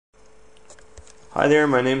Hi there,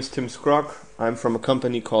 my name is Tim Skrock. I'm from a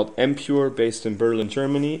company called Empure based in Berlin,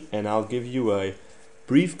 Germany, and I'll give you a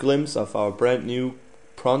brief glimpse of our brand new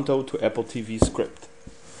Pronto to AppleTV script.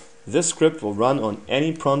 This script will run on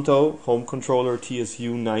any Pronto home controller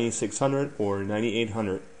TSU9600 or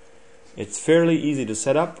 9800. It's fairly easy to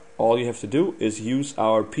set up. All you have to do is use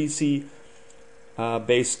our PC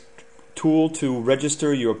based tool to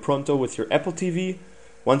register your Pronto with your Apple TV.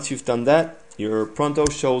 Once you've done that, your Pronto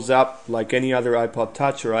shows up like any other iPod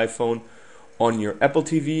Touch or iPhone on your Apple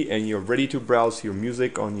TV, and you're ready to browse your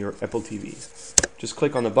music on your Apple TV. Just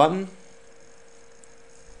click on the button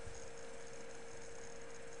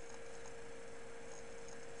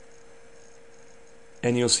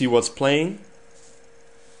and you'll see what's playing.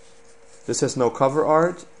 This has no cover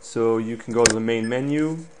art, so you can go to the main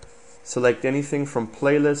menu, select anything from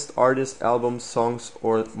playlist, artist, albums, songs,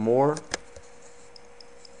 or more.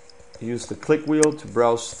 Use the click wheel to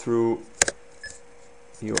browse through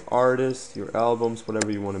your artists, your albums,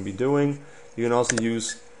 whatever you want to be doing. You can also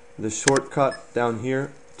use the shortcut down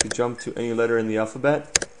here to jump to any letter in the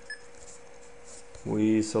alphabet.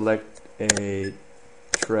 We select a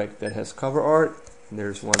track that has cover art.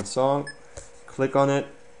 There's one song. Click on it.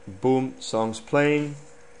 Boom, song's playing.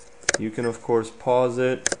 You can of course pause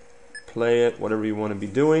it, play it, whatever you want to be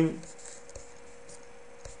doing.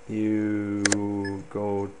 You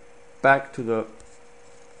go back to the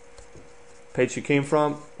page you came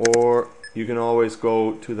from, or you can always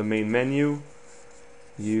go to the main menu.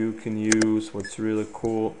 You can use what's really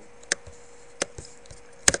cool,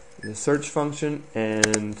 the search function,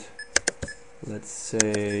 and let's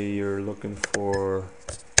say you're looking for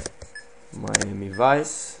Miami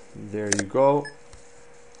Vice. There you go.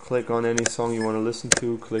 Click on any song you want to listen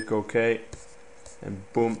to, click OK,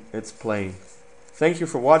 and boom, it's playing. Thank you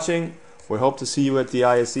for watching. We hope to see you at the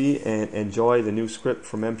ISE and enjoy the new script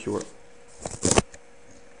from Empure.